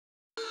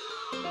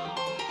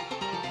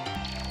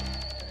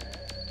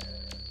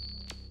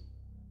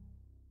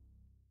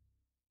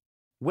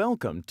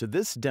Welcome to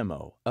this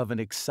demo of an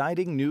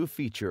exciting new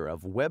feature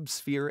of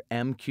WebSphere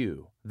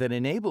MQ that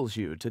enables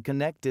you to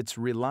connect its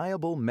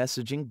reliable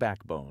messaging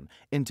backbone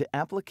into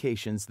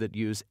applications that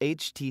use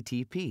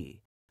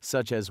HTTP,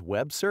 such as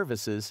web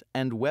services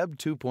and Web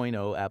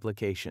 2.0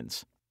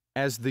 applications.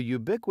 As the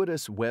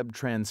ubiquitous web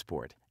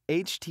transport,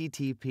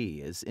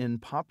 HTTP is in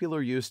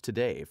popular use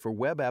today for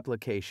web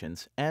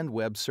applications and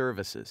web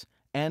services.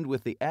 And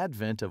with the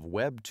advent of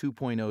Web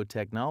 2.0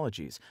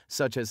 technologies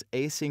such as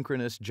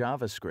asynchronous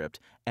JavaScript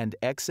and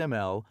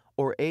XML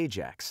or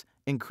Ajax,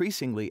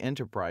 increasingly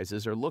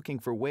enterprises are looking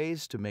for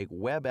ways to make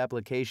web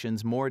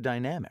applications more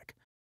dynamic,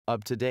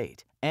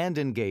 up-to-date, and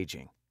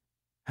engaging.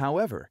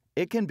 However,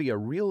 it can be a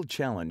real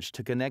challenge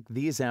to connect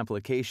these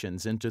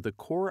applications into the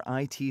core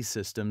IT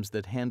systems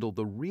that handle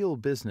the real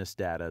business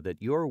data that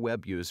your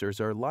web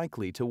users are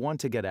likely to want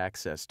to get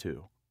access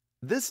to.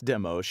 This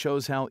demo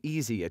shows how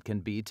easy it can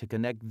be to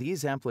connect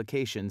these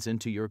applications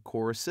into your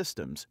core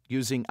systems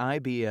using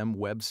IBM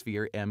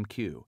WebSphere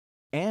MQ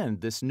and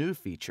this new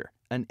feature,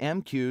 an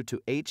MQ to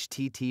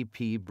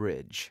HTTP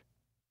bridge.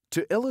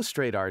 To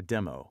illustrate our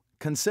demo,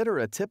 consider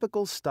a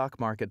typical stock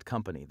market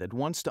company that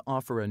wants to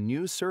offer a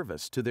new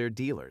service to their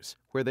dealers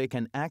where they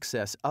can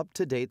access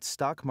up-to-date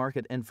stock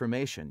market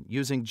information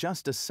using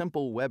just a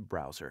simple web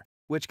browser,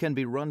 which can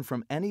be run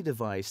from any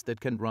device that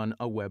can run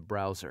a web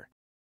browser.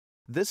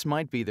 This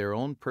might be their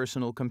own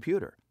personal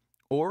computer,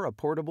 or a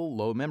portable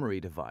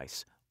low-memory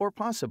device, or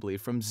possibly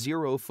from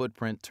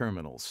zero-footprint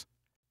terminals.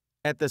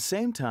 At the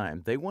same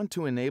time, they want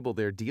to enable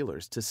their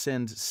dealers to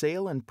send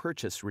sale and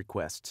purchase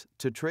requests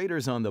to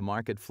traders on the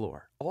market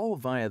floor, all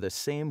via the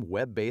same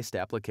web-based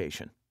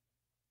application.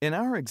 In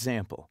our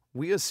example,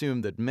 we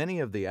assume that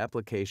many of the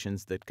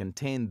applications that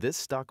contain this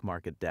stock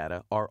market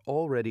data are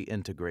already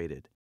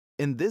integrated.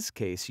 In this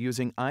case,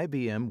 using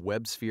IBM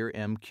WebSphere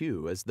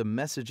MQ as the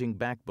messaging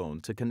backbone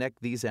to connect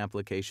these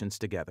applications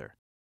together.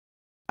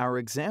 Our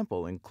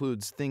example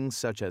includes things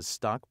such as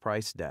stock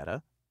price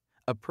data,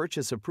 a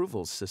purchase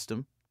approvals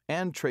system,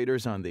 and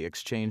traders on the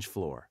exchange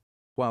floor.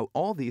 While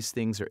all these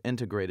things are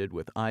integrated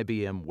with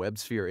IBM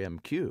WebSphere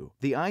MQ,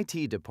 the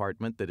IT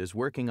department that is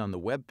working on the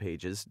web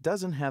pages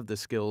doesn't have the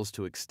skills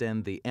to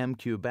extend the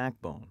MQ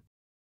backbone.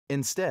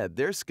 Instead,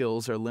 their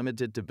skills are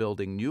limited to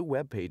building new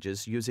web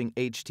pages using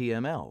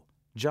HTML,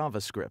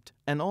 JavaScript,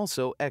 and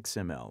also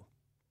XML.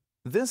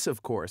 This,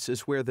 of course,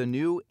 is where the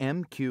new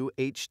MQ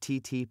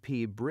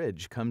HTTP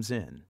bridge comes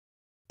in.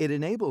 It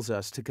enables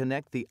us to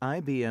connect the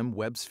IBM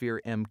WebSphere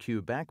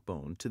MQ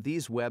backbone to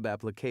these web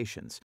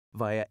applications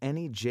via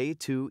any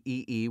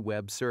J2EE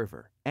web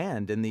server.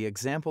 And in the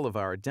example of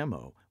our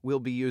demo, we'll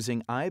be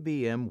using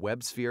IBM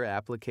WebSphere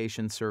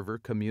Application Server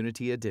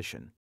Community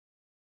Edition.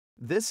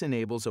 This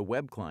enables a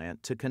web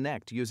client to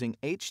connect using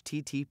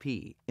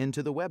HTTP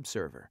into the web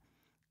server,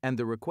 and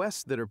the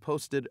requests that are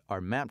posted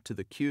are mapped to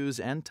the queues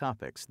and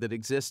topics that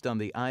exist on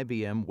the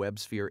IBM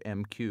WebSphere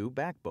MQ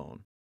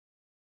backbone.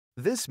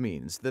 This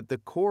means that the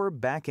core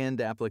back-end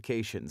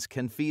applications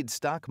can feed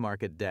stock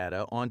market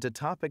data onto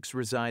topics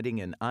residing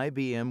in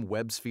IBM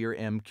WebSphere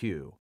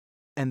MQ,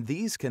 and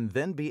these can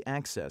then be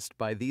accessed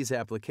by these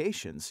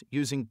applications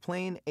using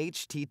plain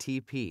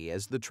HTTP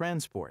as the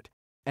transport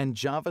and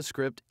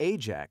JavaScript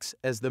Ajax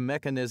as the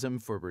mechanism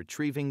for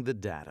retrieving the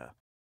data.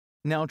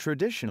 Now,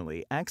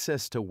 traditionally,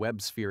 access to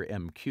WebSphere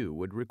MQ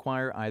would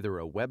require either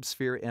a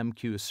WebSphere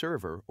MQ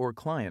server or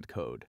client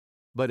code.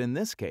 But in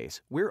this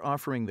case, we're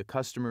offering the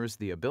customers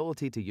the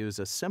ability to use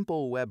a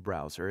simple web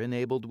browser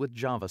enabled with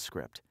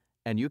JavaScript,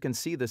 and you can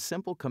see the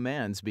simple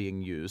commands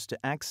being used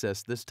to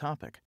access this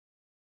topic.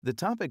 The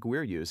topic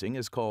we're using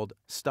is called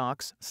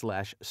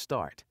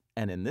stocks/start.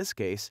 And in this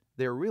case,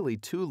 there are really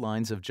two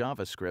lines of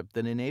JavaScript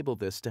that enable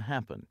this to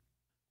happen.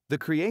 The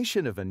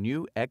creation of a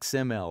new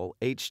XML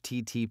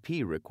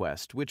HTTP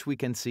request, which we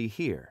can see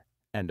here,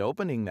 and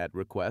opening that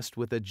request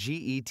with a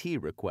GET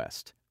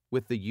request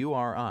with the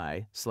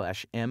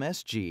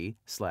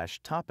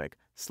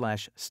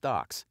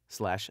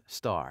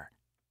URI/MSG/topic/stocks/star.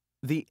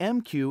 The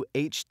MQ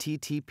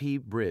HTTP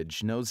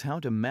bridge knows how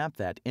to map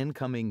that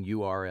incoming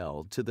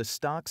URL to the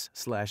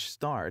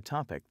stocks/star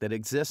topic that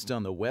exists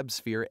on the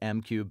WebSphere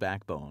MQ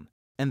backbone,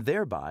 and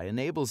thereby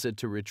enables it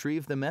to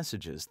retrieve the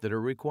messages that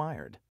are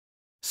required.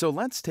 So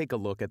let's take a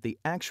look at the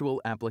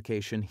actual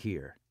application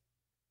here.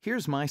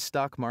 Here's my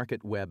stock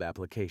market web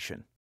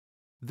application.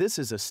 This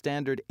is a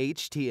standard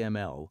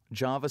HTML,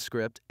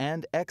 JavaScript,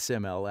 and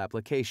XML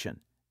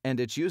application, and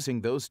it's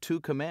using those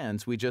two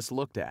commands we just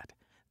looked at.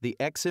 The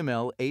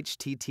XML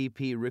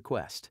HTTP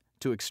request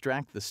to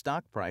extract the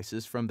stock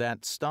prices from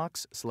that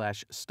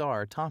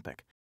stocks/star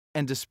topic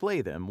and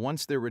display them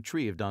once they're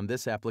retrieved on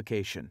this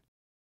application.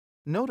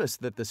 Notice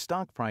that the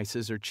stock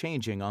prices are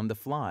changing on the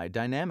fly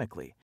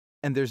dynamically,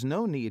 and there's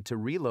no need to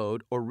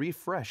reload or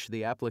refresh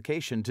the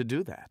application to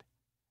do that.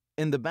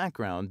 In the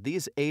background,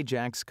 these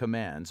Ajax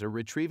commands are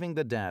retrieving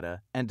the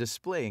data and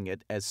displaying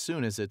it as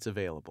soon as it's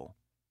available.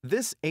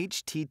 This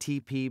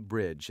HTTP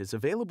bridge is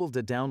available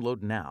to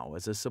download now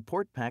as a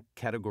Support Pack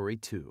Category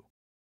 2.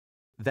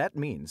 That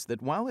means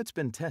that while it's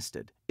been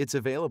tested, it's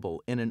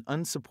available in an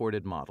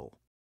unsupported model.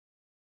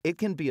 It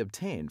can be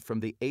obtained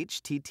from the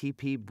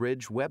HTTP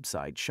Bridge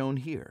website shown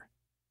here.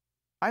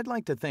 I'd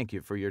like to thank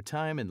you for your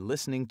time in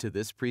listening to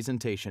this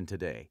presentation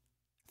today.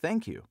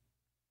 Thank you.